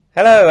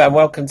Hello and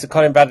welcome to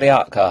Colin Bradley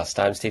Artcast.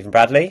 I'm Stephen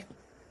Bradley.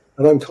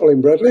 And I'm Colin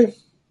Bradley.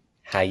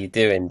 How you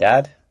doing,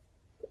 Dad?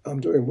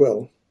 I'm doing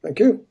well, thank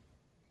you.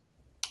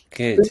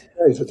 Good. Busy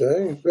day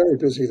today, very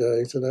busy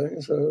day today.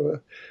 So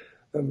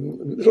I'm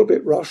a little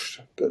bit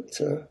rushed, but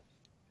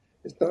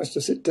it's nice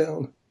to sit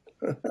down.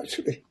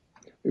 Actually,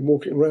 been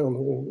walking around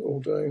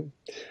all day.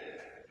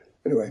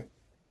 Anyway,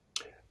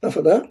 enough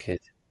of that. Good.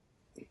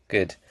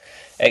 Good.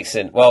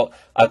 Excellent. Well,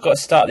 I've got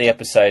to start the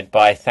episode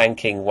by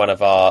thanking one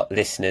of our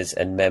listeners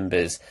and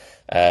members,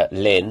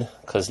 Lynn,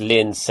 because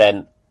Lynn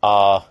sent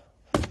our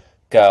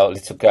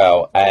little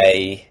girl,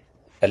 a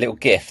little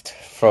gift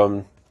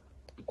from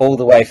all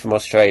the way from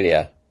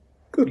Australia.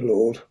 Good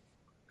Lord,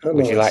 how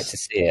Would nice! you like to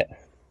see it?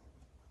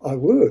 I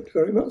would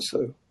very much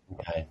so.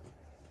 Okay.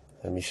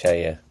 Let me show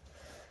you.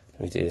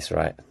 Let me do this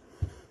right.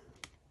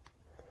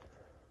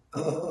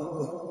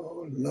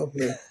 Oh,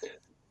 lovely!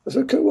 There's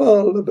a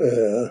koala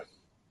bear.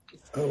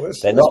 Oh, They're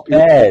that's not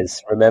beautiful.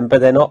 bears. Remember,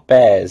 they're not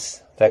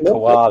bears. They're Not bad.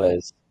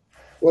 koalas.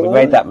 We Well,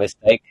 made that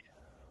mistake.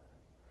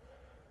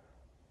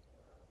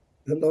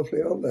 they're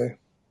lovely, aren't they?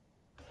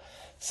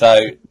 So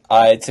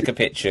I took a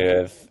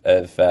picture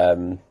of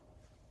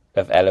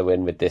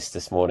Elowin with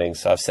this morning.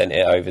 So I've sent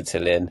it over to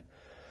Lynn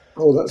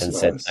Oh, that's and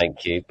said nice.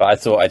 thank you. But I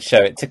thought I'd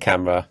show it to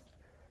camera.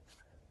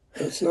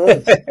 That's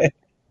nice.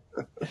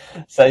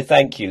 So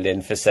thank you,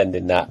 Lynn, for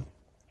sending that.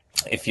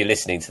 If you're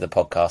listening to the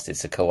podcast,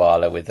 it's a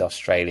koala with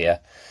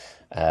Australia,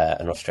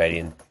 an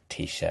Australian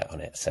T-shirt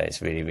on it. So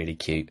it's really, really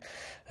cute.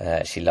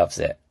 She loves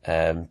it.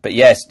 But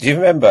yes, do you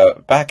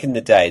remember back in the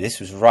day? This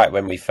was right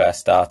when we first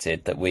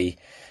started that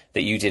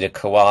you did a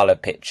koala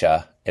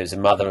picture. It was a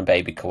mother and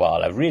baby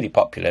koala, really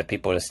popular.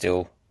 People are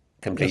still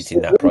Yes,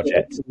 completing that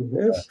project.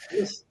 yes,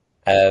 yes.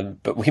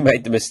 But we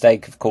made the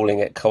mistake of calling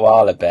it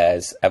koala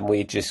bears, and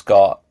we just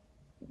got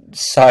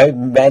so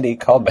many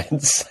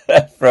comments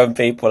from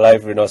people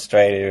over in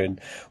Australia and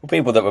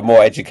people that were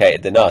more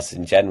educated than us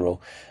in general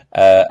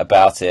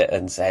about it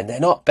and saying they're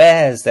not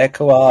bears, they're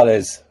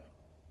koalas.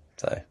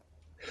 So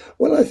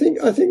Well, I think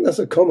that's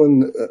a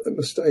common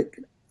mistake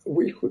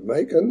we would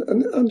make, and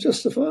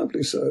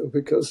unjustifiably so,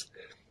 because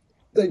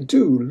they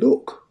do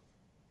look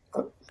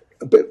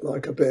a bit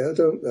like a bear,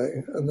 don't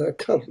they? And they're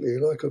cuddly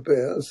like a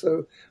bear.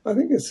 So I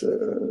think it's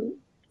an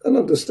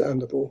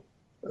understandable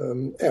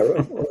error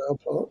on our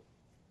part.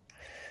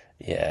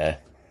 yeah,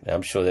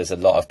 I'm sure there's a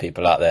lot of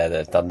people out there that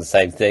have done the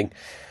same thing.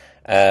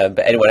 But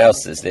anyone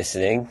else that's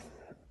listening,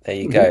 there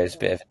you go. Mhm. It's a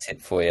bit of a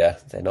tip for you.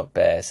 They're not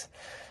bears.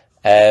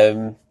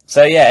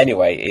 So yeah.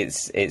 Anyway,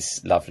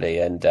 it's lovely,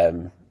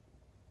 and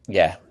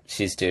yeah,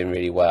 she's doing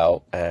really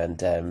well.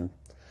 And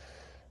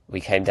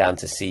we came down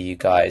to see you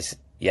guys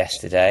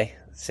yesterday.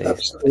 So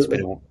it's Absolutely.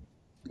 been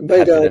Made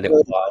had been our a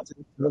little while.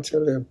 I'll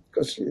tell you,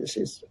 because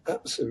she's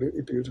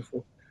absolutely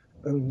beautiful.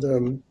 And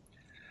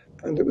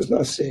it was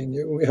nice seeing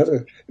you. We had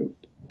a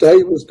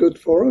day was good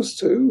for us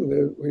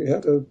too. We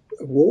had a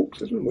walk,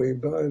 didn't we,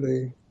 by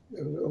the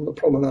on the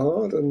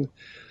promenade, and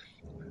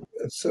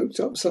it soaked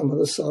up some of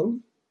the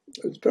sun.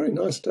 It was a very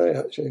nice day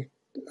actually,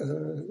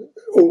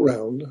 all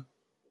round.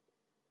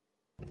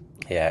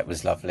 Yeah, it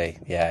was lovely.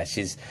 Yeah,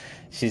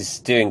 she's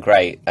doing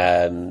great.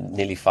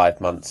 Nearly 5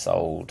 months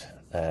old,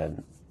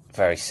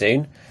 very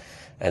soon,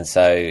 and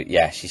so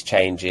yeah, she's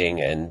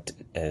changing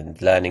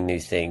and learning new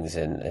things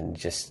and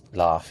just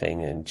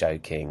laughing and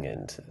joking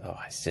and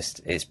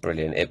it's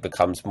brilliant. It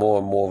becomes more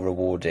and more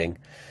rewarding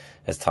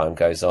as time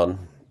goes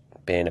on.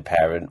 Being a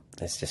parent,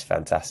 it's just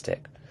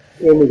fantastic.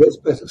 It only gets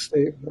better,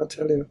 Steve. I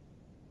tell you.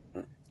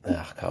 Oh,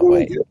 I can't When we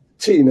wait. get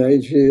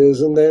teenage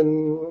years, and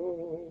then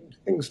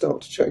things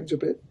start to change a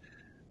bit.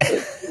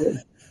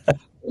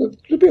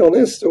 But to be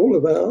honest, all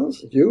of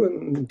ours, you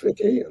and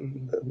Vicky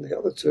and the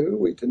other two,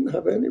 we didn't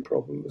have any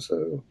problems.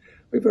 So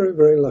we're very,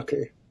 very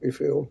lucky, we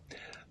feel.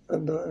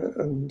 And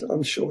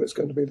I'm sure it's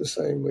going to be the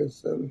same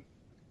with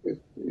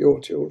your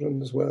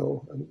children as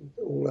well, and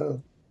all our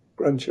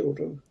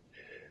grandchildren.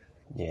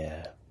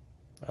 Yeah.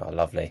 Oh,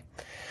 lovely.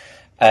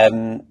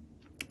 Um,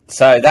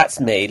 So that's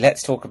me.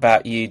 Let's talk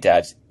about you,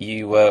 Dad.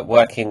 You were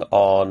working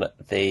on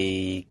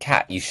the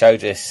cat. You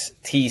showed us,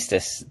 teased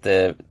us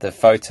the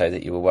photo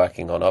that you were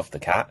working on of the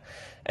cat,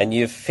 and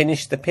you've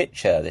finished the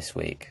picture this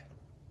week.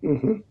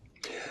 Hmm.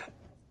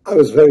 I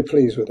was very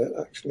pleased with it.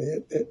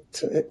 Actually,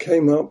 it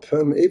came up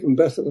even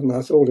better than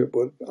I thought it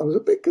would. I was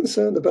a bit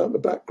concerned about the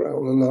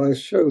background, and I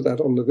showed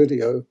that on the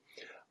video.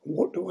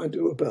 What do I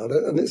do about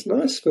it? And it's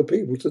nice for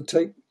people to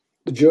take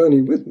the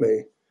journey with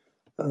me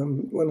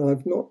when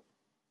I've not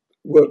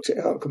worked it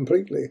out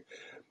completely,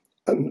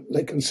 and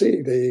they can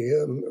see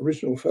the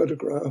original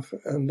photograph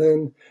and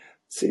then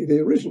see the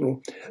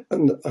original.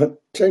 And I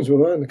changed my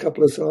mind a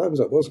couple of times.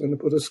 I was going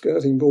to put a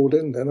skirting board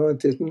in, then I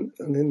didn't,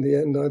 and in the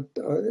end,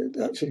 it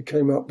actually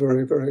came up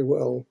very, very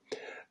well.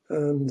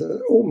 And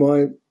all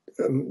my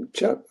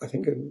chat, I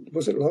think,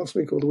 was it last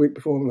week or the week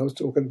before, when I was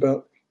talking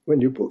about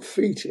when you put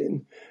feet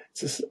in,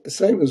 it's the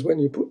same as when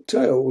you put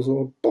tails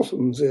or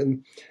bottoms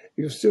in.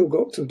 You've still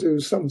got to do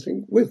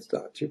something with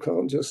that. You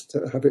can't just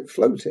have it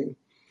floating.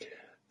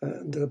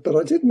 And but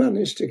I did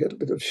manage to get a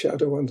bit of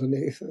shadow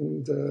underneath,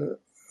 and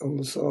on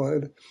the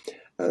side,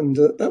 and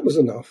that was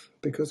enough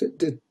because it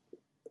did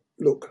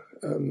look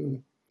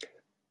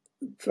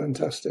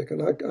fantastic,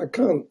 and I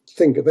can't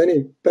think of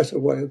any better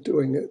way of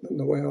doing it than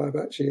the way I've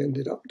actually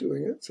ended up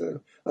doing it.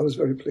 So I was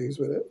very pleased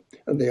with it,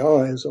 and the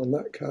eyes on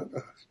that cat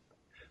are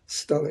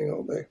stunning,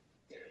 aren't they?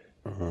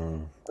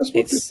 Mm. That's what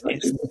It's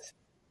attracted me.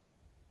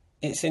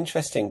 it's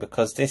interesting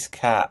because this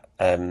cat,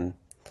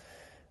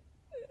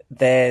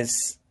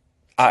 there's,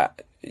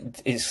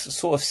 it's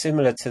sort of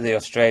similar to the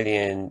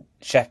Australian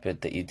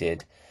Shepherd that you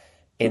did,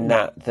 in Mm.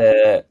 that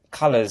the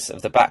colours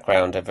of the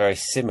background are very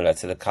similar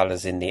to the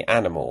colours in the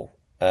animal,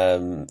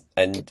 and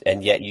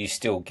yet you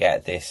still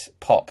get this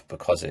pop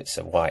because it's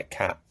a white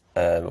cat,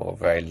 or a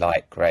very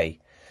light grey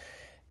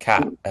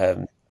cat.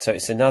 So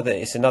it's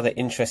another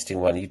interesting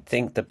one. You'd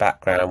think the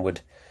background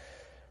would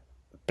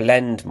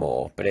blend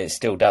more, but it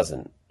still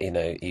doesn't. You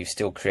know, you've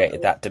still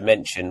created that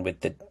dimension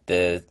with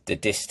the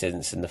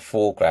distance and the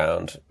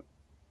foreground,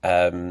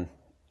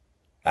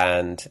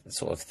 and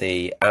sort of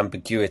the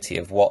ambiguity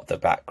of what the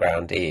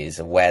background is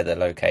and where the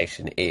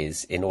location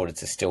is in order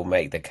to still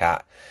make the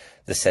cat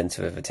the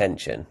centre of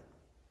attention.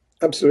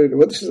 Absolutely.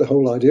 Well, this is the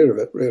whole idea of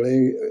it,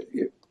 really.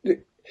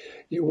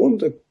 You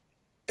wonder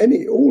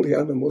all the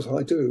animals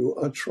I do,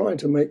 I try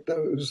to make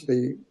those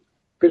the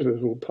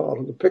pivotal part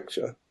of the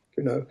picture,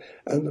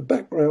 and the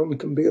background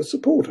can be a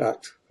support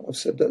act. I've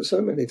said that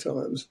so many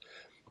times.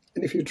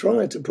 And if you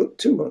try to put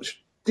too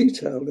much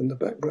detail in the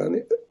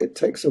background, it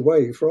takes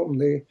away from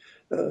the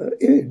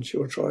image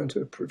you're trying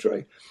to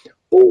portray.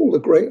 All the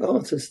great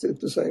artists did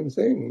the same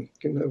thing,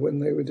 when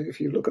they would. If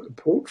you look at the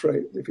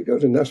portrait, if you go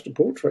to National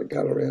Portrait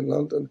Gallery in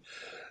London,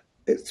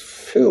 it's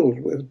filled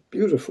with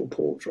beautiful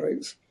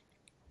portraits,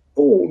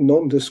 all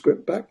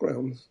nondescript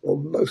backgrounds, or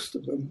most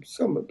of them.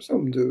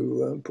 Some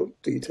do put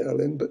detail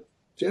in, but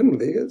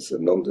generally it's a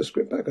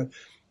nondescript background.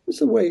 It's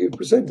the way you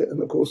present it,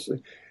 and of course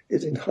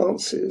it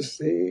enhances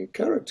the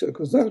character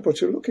because that's what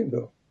you're looking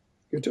for.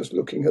 You're just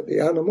looking at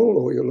the animal,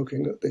 or you're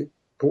looking at the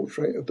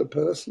portrait of the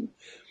person,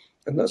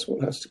 and that's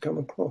what has to come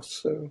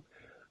across. So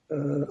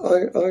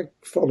I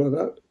follow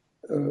that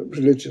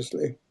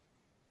religiously,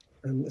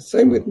 and the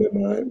same with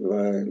my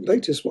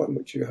latest one,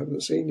 which you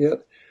haven't seen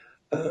yet.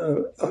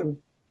 I'm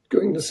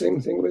doing the same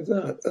thing with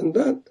that, and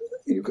that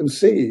you can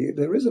see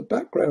there is a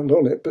background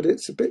on it, but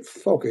it's a bit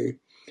foggy.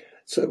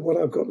 So what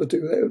I've got to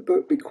do there, but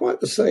it'll be quite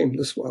the same.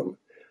 This one,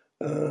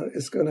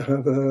 it's going to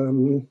have a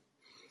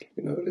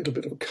little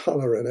bit of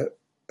colour in it.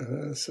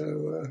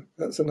 So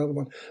that's another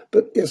one.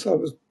 But yes, I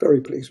was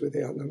very pleased with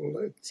the animal.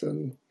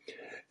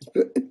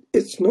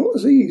 It's not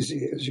as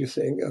easy as you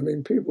think. I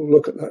mean, people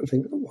look at that and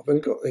think, "Oh, I've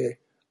only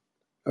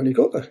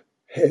got the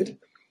head,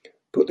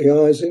 put the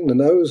eyes in, the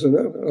nose, and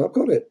I've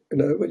got it."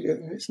 But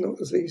it's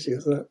not as easy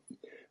as that.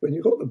 When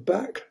you've got the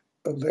back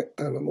of the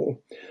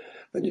animal,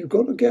 and you've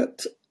got to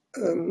get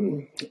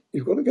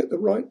the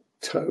right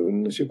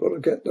tones, you've got to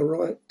get the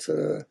right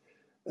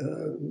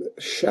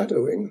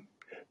shadowing.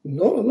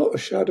 Not a lot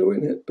of shadow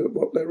in it, but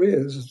what there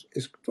is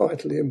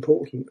vitally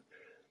important.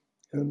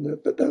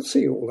 And but they'll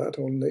see all that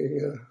on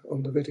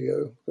the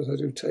video, because I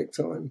do take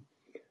time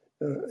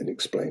in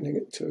explaining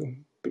it to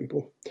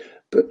people.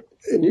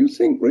 And you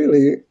think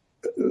really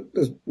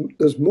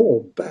there's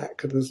more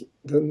back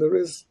than there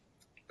is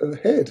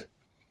head,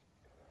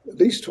 at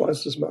least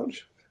twice as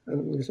much.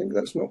 And you think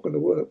that's not going to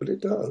work, but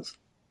it does.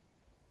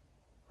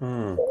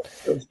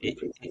 It,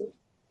 it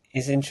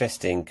is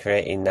interesting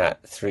creating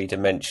that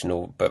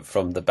three-dimensional, but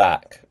from the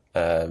back,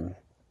 of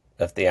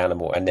the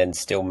animal, and then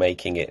still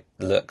making it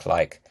look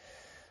like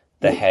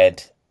the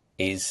head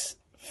is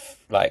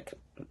like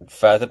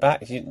further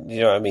back. You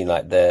know what I mean?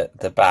 Like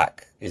the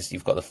back is,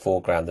 you've got the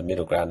foreground, the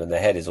middle ground, and the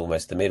head is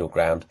almost the middle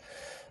ground,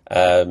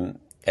 and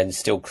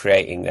still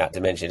creating that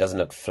dimension. It doesn't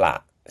look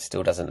flat. It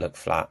still doesn't look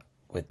flat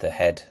with the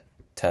head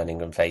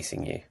turning and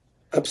facing you.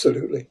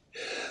 Absolutely.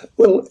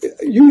 Well,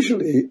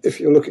 usually, if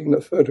you're looking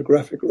at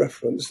photographic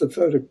reference, the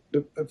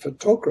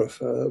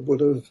photographer would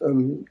have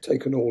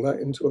taken all that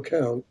into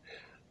account,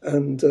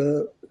 and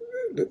the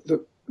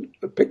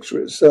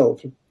picture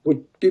itself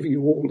would give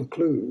you all the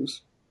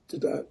clues to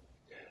that.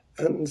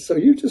 And so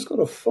you just got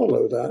to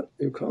follow that.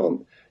 You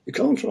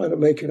can't try to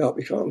make it up.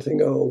 You can't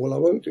think, oh well, I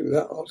won't do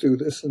that. I'll do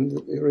this, and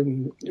you're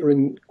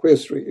in Queer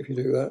Street if you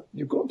do that.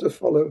 You've got to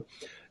follow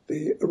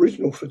the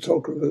original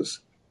photographer's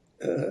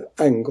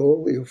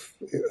angle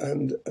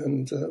and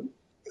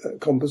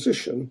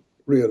composition,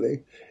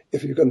 really,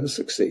 if you're going to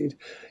succeed.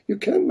 You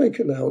can make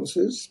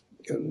allowances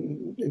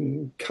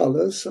in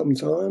colours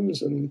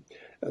sometimes, and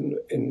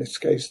in this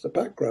case, the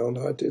background,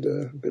 I did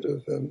a bit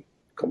of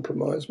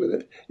compromise with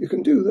it. You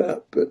can do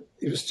that, but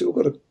you've still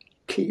got to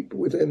keep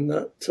within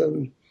that,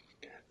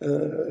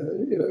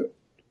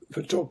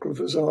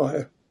 photographer's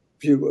eye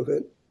view of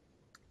it,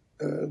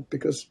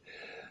 because,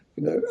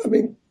 I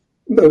mean,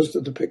 most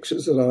of the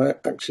pictures that I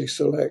actually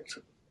select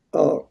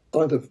are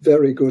either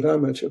very good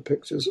amateur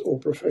pictures or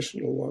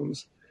professional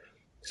ones.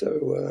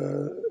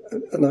 So,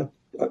 and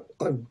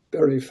I'm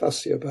very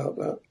fussy about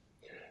that.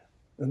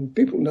 And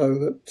people know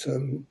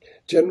that,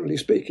 generally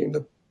speaking,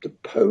 the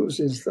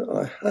poses that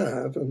I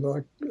have and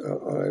I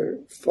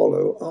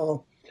follow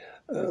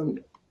are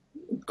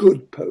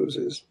good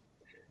poses.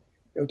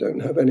 You don't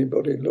have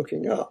anybody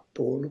looking up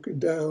or looking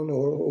down,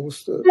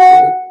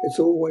 it's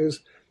always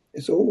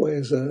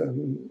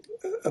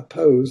a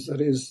pose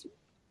that is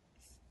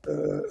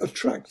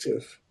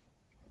attractive,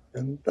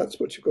 and that's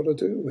what you've got to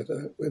do with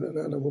an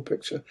animal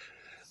picture.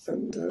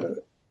 And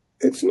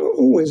it's not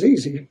always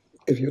easy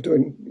if you're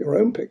doing your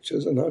own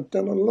pictures, and I've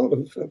done a lot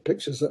of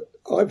pictures that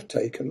I've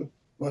taken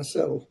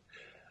myself.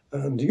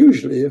 And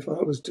usually, if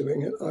I was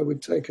doing it, I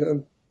would take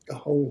a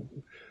whole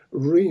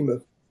ream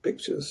of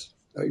pictures.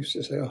 I used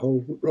to say a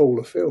whole roll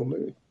of film.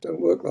 It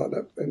don't work like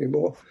that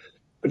anymore,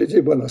 but it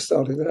did when I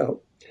started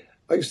out.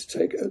 I used to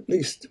take at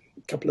least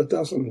a couple of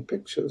dozen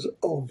pictures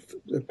of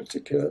the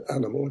particular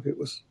animal if it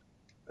was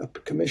a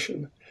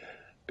commission,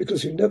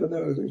 because you never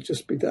know. There'll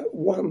just be that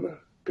one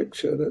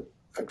picture that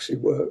actually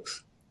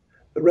works.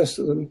 The rest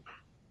of them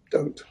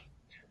don't.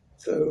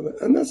 So,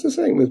 and that's the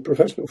same with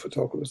professional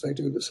photographers. They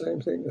do the same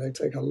thing. They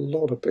take a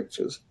lot of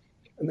pictures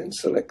and then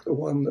select the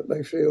one that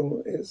they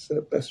feel is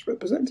best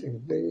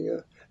representing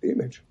the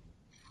image.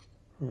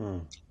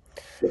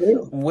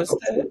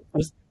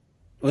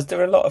 Was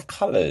there a lot of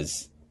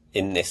colours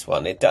in this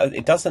one? It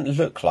doesn't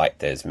look like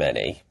there's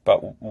many,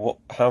 but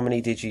how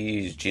many did you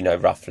use? Do you know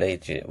roughly?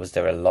 Was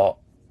there a lot?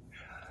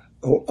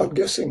 Oh, I'm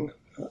guessing.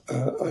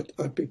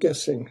 I'd be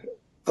guessing.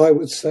 I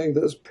would say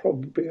there's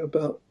probably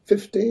about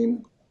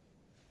 15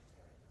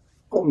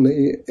 in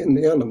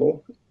the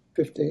animal.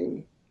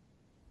 15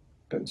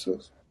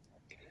 pencils.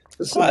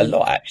 Quite a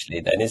lot,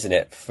 actually, then, isn't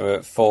it?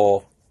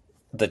 For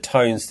the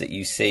tones that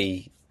you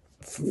see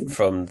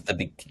from the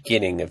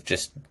beginning of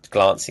just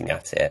glancing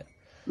at it.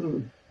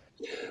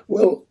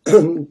 Well,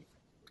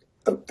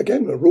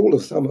 again, a rule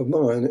of thumb of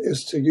mine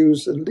is to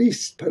use the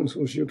least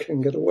pencils you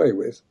can get away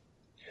with.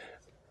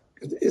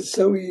 It's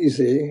so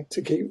easy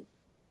to keep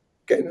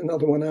getting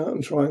another one out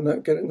and trying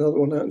that, getting another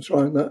one out and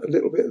trying that, a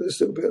little bit of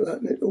this, a little bit of that,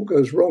 and it all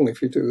goes wrong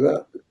if you do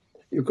that.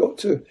 You've got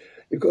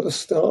to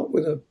start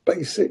with a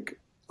basic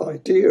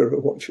idea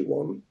of what you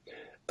want,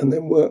 and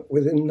then work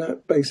within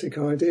that basic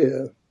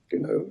idea. You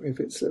know, if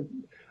it's a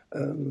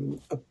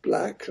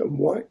black and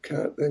white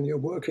cat, then you're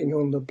working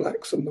on the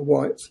blacks and the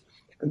whites,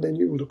 and then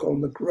you look on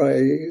the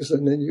greys,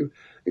 and then you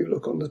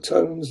look on the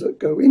tones that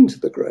go into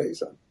the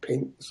greys, like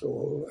pinks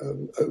or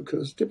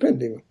ochres,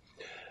 depending.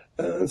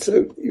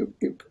 So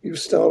you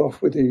start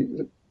off with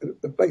the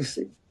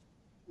basic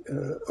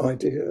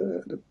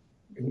idea.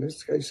 In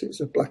this case,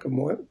 it's a black and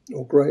white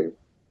or grey,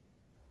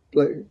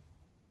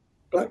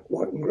 black,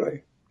 white, and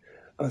grey,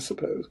 I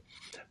suppose.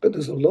 But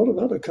there's a lot of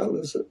other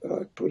colours that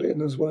I put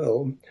in as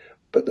well.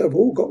 But they've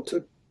all got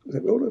to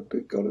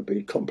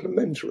be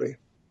complementary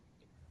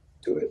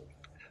to it.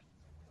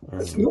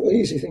 It's not an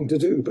easy thing to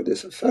do, but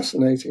it's a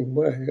fascinating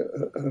way.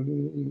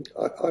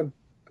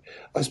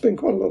 I spend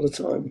quite a lot of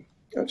time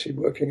actually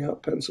working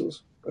out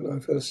pencils when I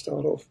first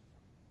start off.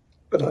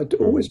 But I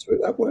always do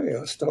it that way.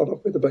 I start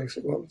off with the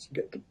basic ones,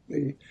 get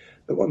the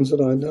ones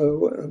that I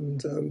know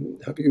and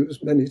have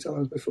used many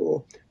times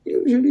before,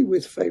 usually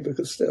with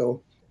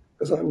Faber-Castell,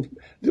 because I'm a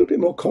little bit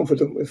more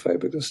confident with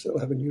Faber-Castell,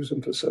 having used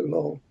them for so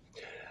long.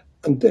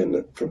 And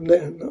then from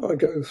then, I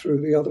go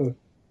through the other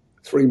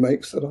 3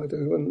 makes that I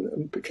do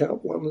and pick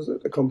out ones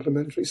that are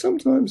complementary.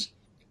 Sometimes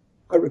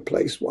I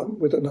replace one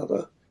with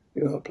another.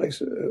 You know, I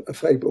place a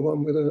Faber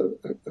one with a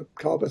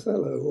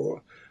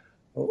Carbothello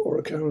or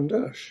a Caran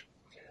d'Ache.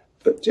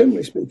 But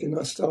generally speaking,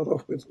 I start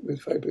off with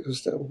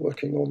Faber-Castell,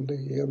 working on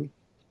the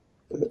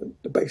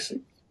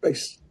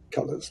base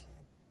colours.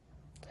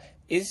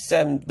 Is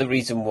the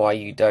reason why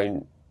you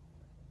don't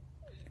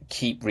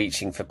keep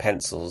reaching for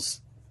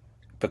pencils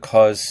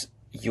because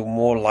you're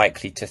more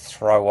likely to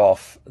throw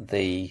off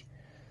the?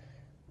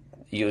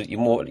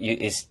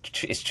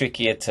 It's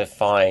trickier to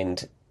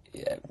find.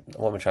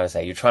 What am I trying to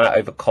say? You're trying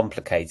to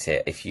overcomplicate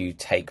it if you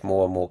take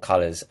more and more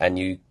colours, and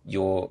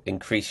you'll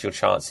increase your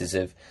chances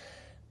of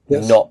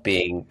not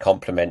being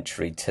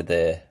complementary to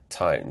the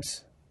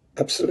tones.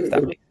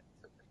 Absolutely.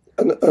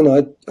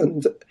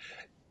 And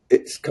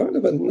it's kind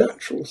of a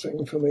natural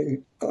thing for me.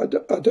 I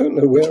don't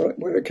know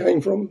where it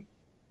came from,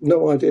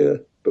 no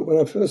idea. But when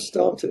I first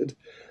started,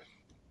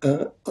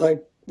 I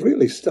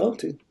really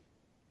started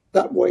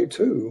that way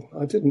too.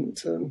 I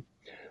didn't, and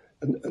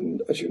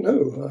as you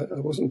know, I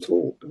wasn't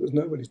taught. There was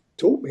nobody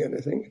taught me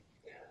anything.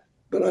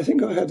 But I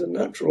think I had a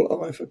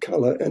natural eye for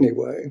colour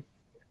anyway,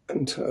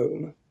 and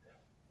tone.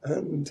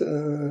 And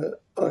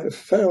I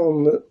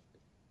found that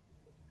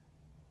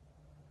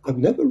I've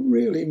never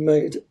really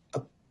made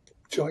a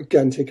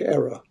gigantic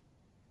error.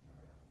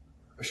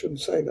 I shouldn't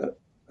say that.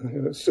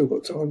 I've still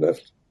got time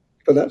left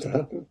for that to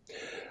happen.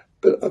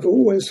 But I've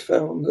always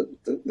found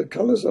that the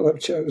colours that I've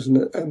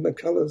chosen and the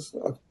colours,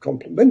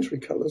 complementary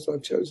colours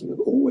I've chosen, have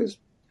always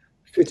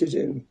fitted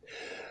in.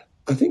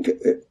 I think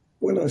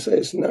when I say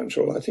it's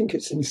natural, I think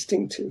it's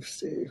instinctive,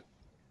 Steve.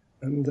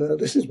 And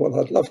this is what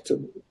I'd love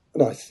to,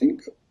 and I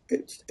think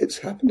it's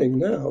happening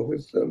now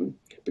with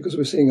because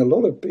we're seeing a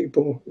lot of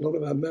people, a lot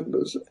of our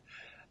members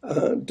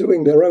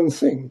doing their own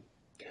thing.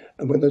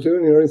 And when they're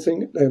doing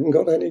anything, they haven't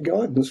got any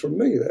guidance from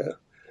me there.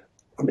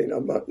 I mean,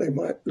 they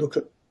might look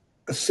at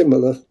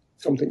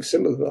something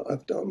similar that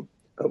I've done,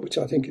 which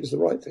I think is the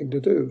right thing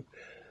to do.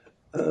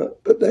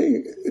 But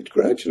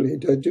gradually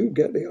they do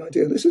get the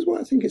idea. This is why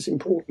I think it's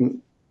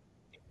important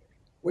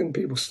when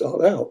people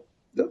start out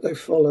that they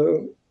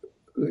follow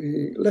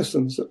the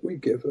lessons that we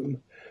give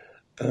them.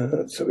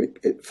 So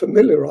it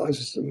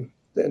familiarizes them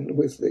then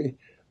with the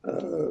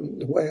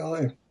way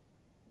I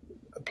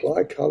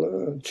apply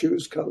colour and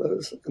choose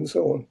colours and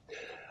so on.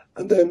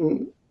 And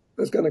then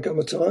there's going to come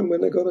a time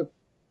when they've got to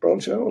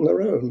branch out on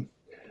their own.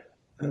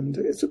 And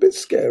it's a bit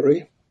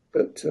scary,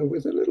 but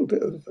with a little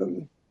bit of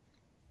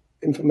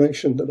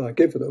information that I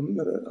give them,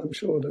 I'm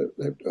sure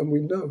that and we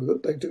know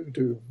that they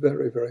do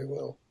very, very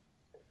well.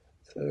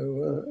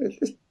 So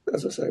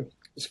as I say,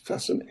 it's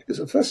fascinating. It's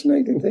a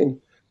fascinating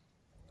thing,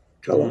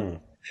 colour.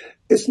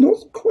 It's not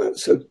quite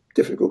so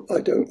difficult,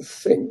 I don't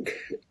think,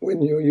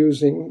 when you're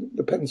using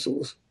the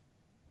pencils.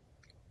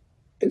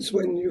 It's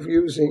when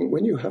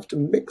you have to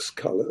mix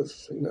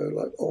colours,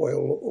 like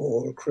oil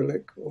or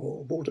acrylic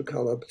or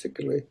watercolour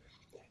particularly.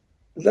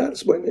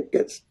 That's when it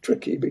gets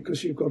tricky,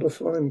 because you've got to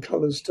find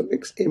colours to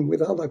mix in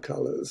with other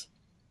colours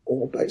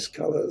or base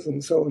colours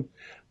and so on.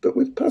 But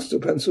with pastel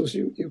pencils,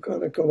 you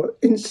kind of got an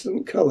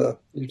instant colour.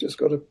 You just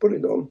got to put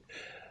it on.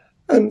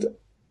 And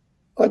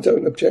I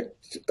don't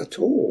object at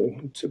all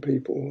to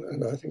people,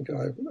 and I think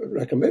I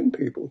recommend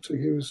people to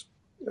use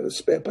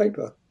spare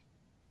paper.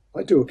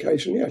 I do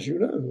occasionally, as you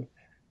know.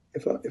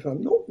 If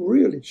I'm not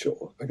really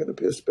sure, I get a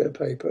bit of spare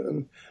paper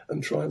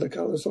and try the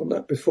colours on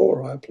that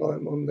before I apply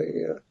them on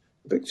the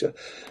picture.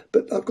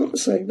 But I've got to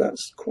say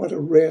that's quite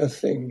a rare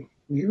thing.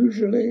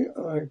 Usually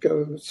I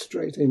go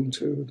straight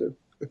into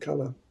the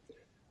colour.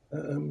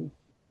 There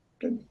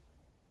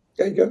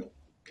you go.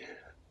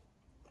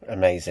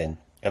 Amazing.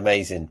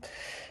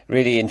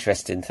 Really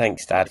interesting.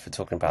 Thanks, Dad, for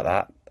talking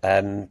about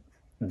that.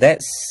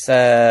 Let's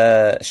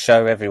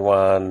tell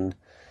everyone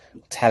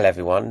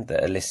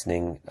that are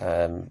listening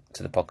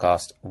to the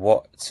podcast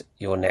what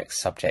your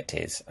next subject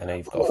is. I know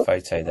you've got a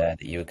photo there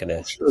that you were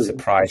going to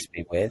surprise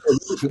me with.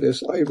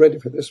 Are you ready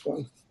for this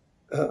one?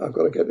 I've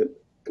got to get it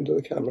into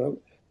the camera.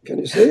 Can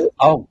you see it?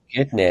 Oh,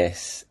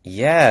 goodness.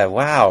 Yeah,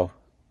 wow.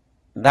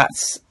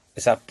 That's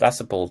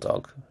a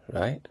bulldog,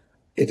 right?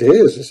 It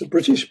is. It's a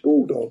British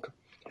bulldog.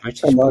 I've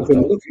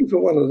been looking for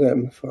one of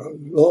them for a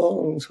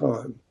long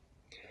time.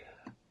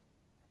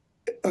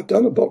 I've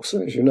done a box,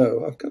 as you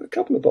know. I've got a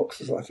couple of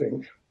boxes, I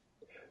think.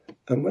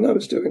 And when I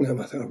was doing them,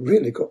 I thought, I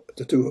really got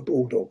to do a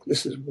bulldog.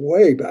 This is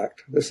way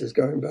back. This is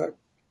going back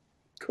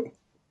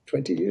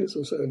 20 years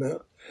or so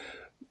now.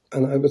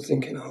 And I was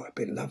thinking,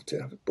 I'd love to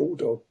have a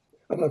bulldog.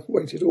 And I've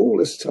waited all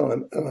this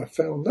time, and I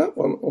found that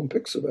one on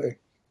Pixabay.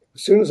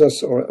 As soon as I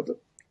saw it,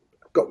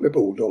 I've got my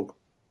bulldog.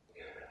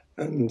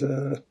 And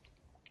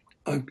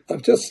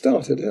I've just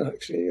started it,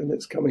 actually, and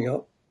it's coming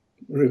up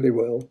really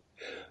well.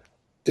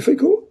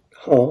 Difficult,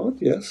 hard,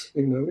 yes.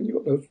 When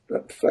you've got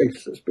that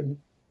face that's been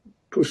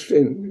pushed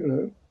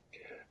in,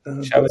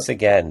 Show us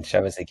again.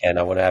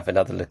 I want to have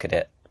another look at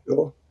it.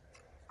 Sure.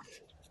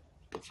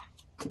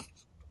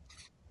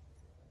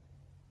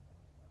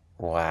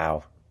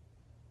 Wow.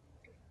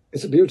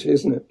 It's a beauty,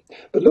 isn't it?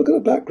 But look at the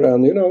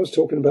background. I was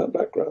talking about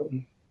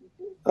background.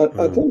 I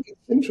think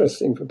it's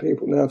interesting for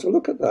people now to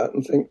look at that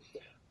and think,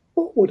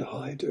 what would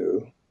I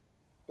do?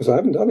 Because I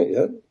haven't done it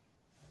yet.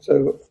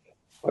 So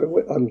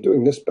I'm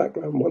doing this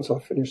background once I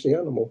finish the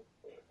animal.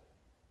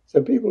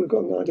 So people have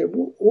got an idea,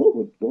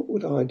 what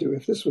would I do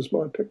if this was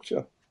my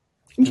picture?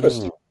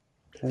 Interesting.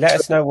 Let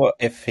us know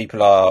if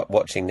people are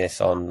watching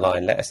this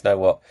online, let us know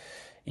what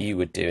you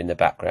would do in the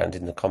background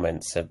in the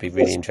comments. It'd be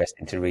really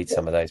interesting to read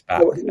some of those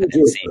back and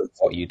see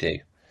what you do.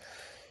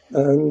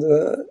 And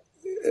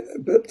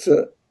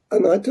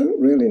and I don't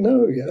really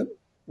know yet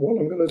what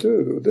I'm going to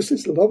do. This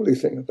is the lovely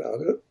thing about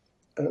it.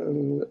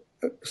 And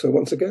so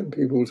once again,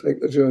 people will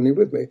take the journey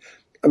with me.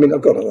 I mean,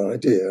 I've got an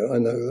idea. I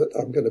know that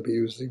I'm going to be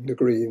using the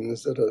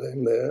greens that are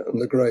in there and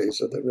the greys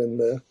that are in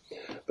there.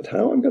 But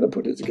how I'm going to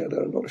put it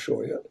together, I'm not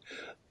sure yet.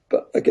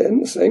 But again,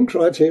 the same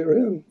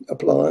criteria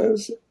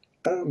applies.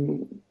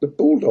 The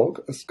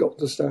bulldog has got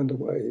to stand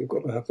away. You've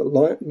got to have the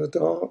light and the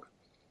dark.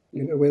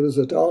 Where there's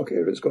a dark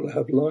area, it's got to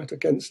have light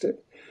against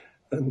it.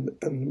 And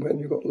when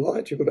you've got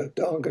light, you've got to have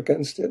dark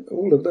against it.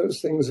 All of those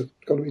things have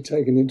got to be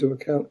taken into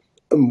account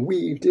and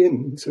weaved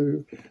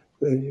into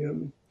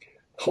the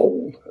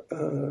whole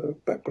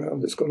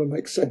background. It's got to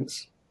make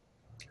sense.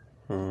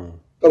 But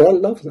I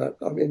love that.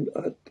 I mean,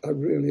 I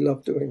really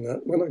love doing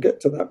that. When I get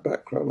to that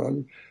background,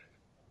 I'm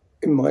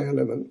in my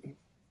element.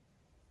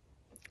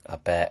 I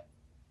bet.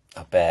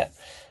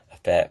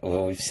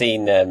 Well, we've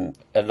seen a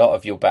lot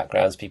of your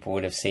backgrounds. People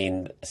would have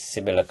seen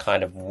similar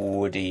kind of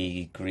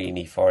woody,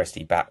 greeny,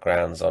 foresty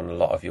backgrounds on a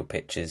lot of your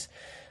pictures.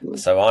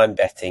 So I'm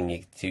betting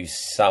you do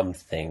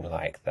something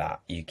like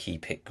that. You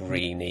keep it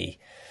greeny,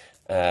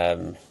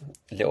 a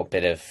little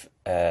bit of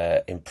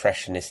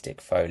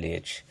impressionistic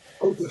foliage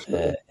in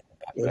the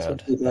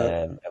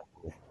background.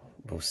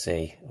 We'll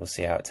see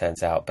how it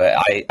turns out. But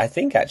I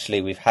think actually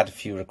we've had a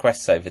few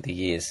requests over the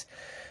years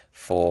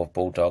for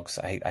bulldogs.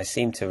 I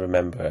seem to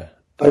remember.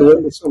 I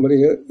remember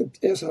somebody,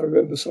 yes, I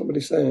remember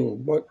somebody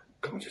saying, "Why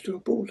can't you do a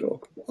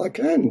bulldog?" I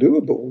can do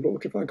a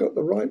bulldog if I got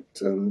the right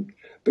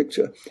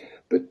picture,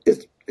 but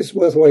it's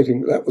worth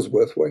waiting. That was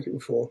worth waiting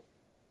for,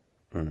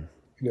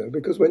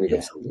 because when you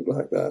get something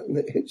like that and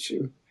it hits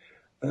you,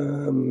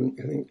 you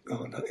think,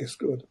 "Oh, that is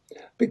good,"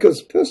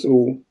 because first of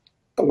all,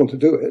 I want to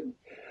do it.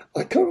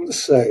 I can't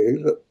say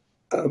that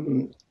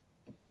I'm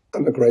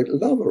a great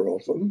lover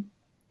of them.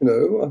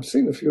 I've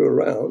seen a few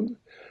around.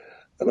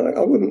 And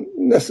I wouldn't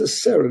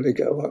necessarily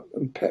go up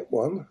and pet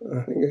one.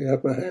 I think you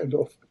have my hand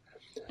off.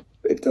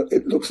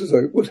 It looks as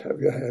though it would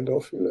have your hand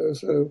off,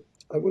 so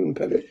I wouldn't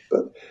pet it.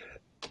 But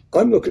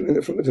I'm looking at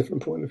it from a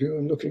different point of view.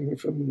 I'm looking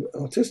from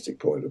an artistic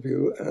point of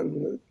view,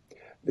 and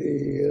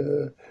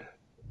the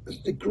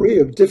degree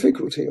of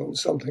difficulty on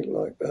something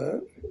like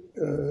that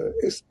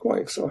is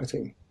quite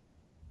exciting.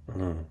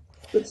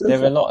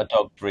 There are a lot of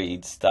dog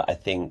breeds that I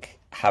think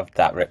have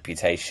that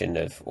reputation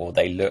of, or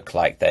they look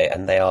like they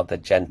are the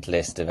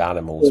gentlest of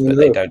animals, but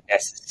they don't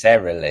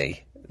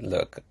necessarily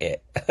look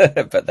it,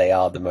 but they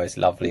are the most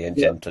lovely and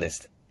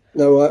gentlest.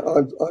 No,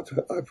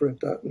 I've read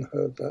that and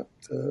heard that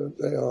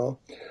they are.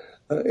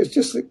 It's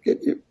just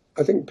that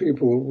I think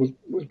people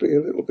would be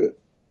a little bit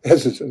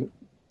hesitant,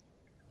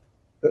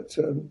 but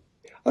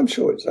I'm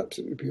sure it's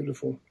absolutely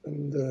beautiful,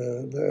 and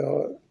they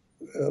are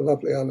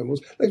lovely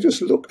animals. They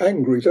just look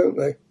angry, don't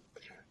they?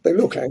 They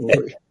look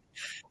angry.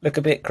 Look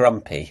a bit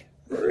grumpy.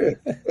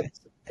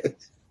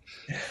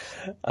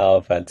 Oh,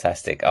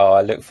 fantastic. Oh,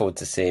 I look forward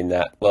to seeing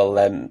that.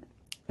 Well,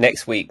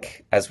 next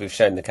week, as we've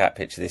shown the cat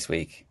picture this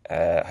week,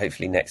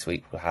 hopefully next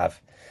week we'll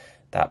have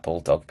that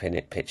bulldog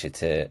picture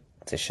to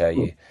show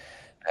you,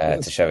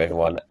 to show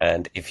everyone.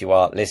 And if you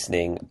are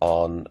listening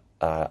on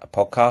a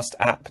podcast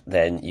app,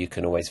 then you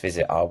can always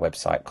visit our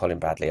website,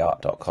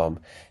 colinbradleyart.com,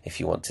 if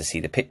you want to see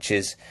the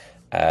pictures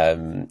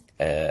of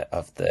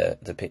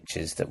the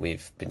pictures that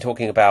we've been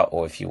talking about,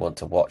 or if you want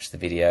to watch the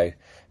video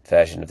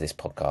version of this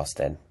podcast,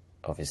 then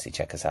obviously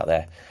check us out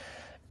there.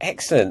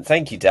 Excellent.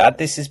 Thank you, Dad.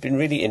 This has been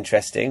really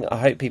interesting. I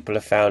hope people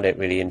have found it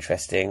really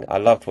interesting. I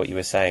loved what you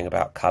were saying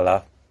about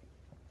colour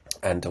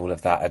and all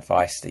of that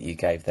advice that you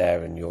gave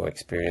there and your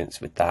experience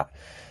with that.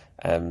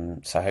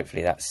 So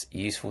hopefully that's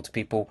useful to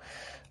people.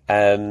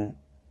 And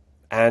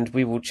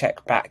we will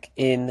check back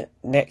in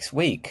next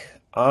week.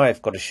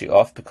 I've got to shoot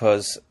off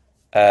because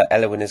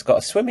Elwyn has got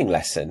a swimming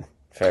lesson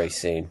very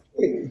soon.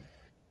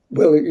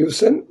 Well, you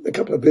sent a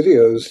couple of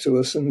videos to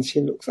us, and she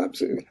looks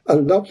absolutely. I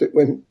loved it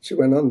when she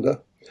went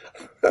under.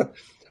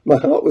 My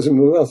heart was in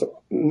my mouth.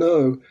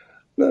 No,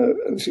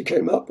 and she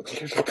came up.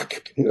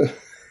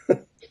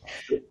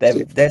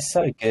 They're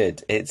so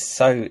good.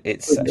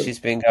 She's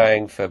been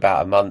going for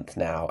about a month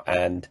now,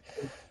 and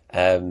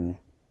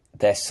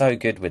they're so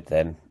good with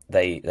them.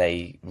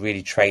 They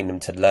really train them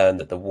to learn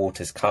that the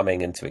water's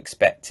coming and to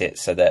expect it,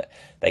 so that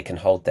they can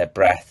hold their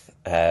breath.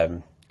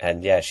 And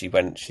yeah, she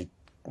went.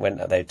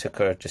 They took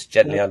her just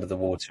gently under the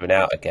water and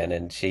out again,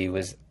 and she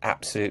was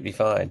absolutely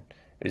fine.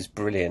 It was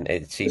brilliant.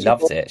 She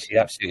loved it. She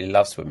absolutely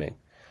loves swimming.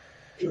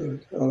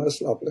 Good. Oh,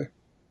 that's lovely.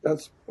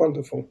 That's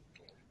wonderful.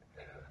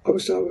 I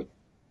wish I would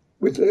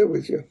be there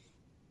with you.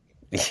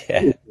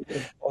 Yeah.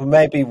 Well,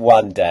 maybe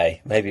one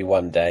day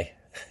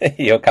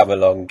you'll come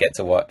along and get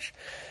to watch.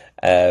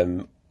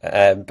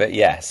 But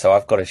yeah, so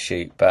I've got to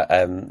shoot. But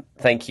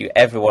thank you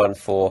everyone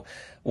for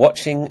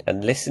watching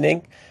and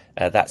listening.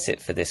 That's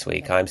it for this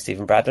week. I'm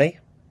Stephen Bradley.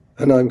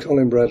 And I'm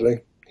Colin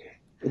Bradley.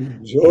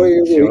 Enjoy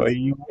your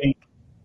week.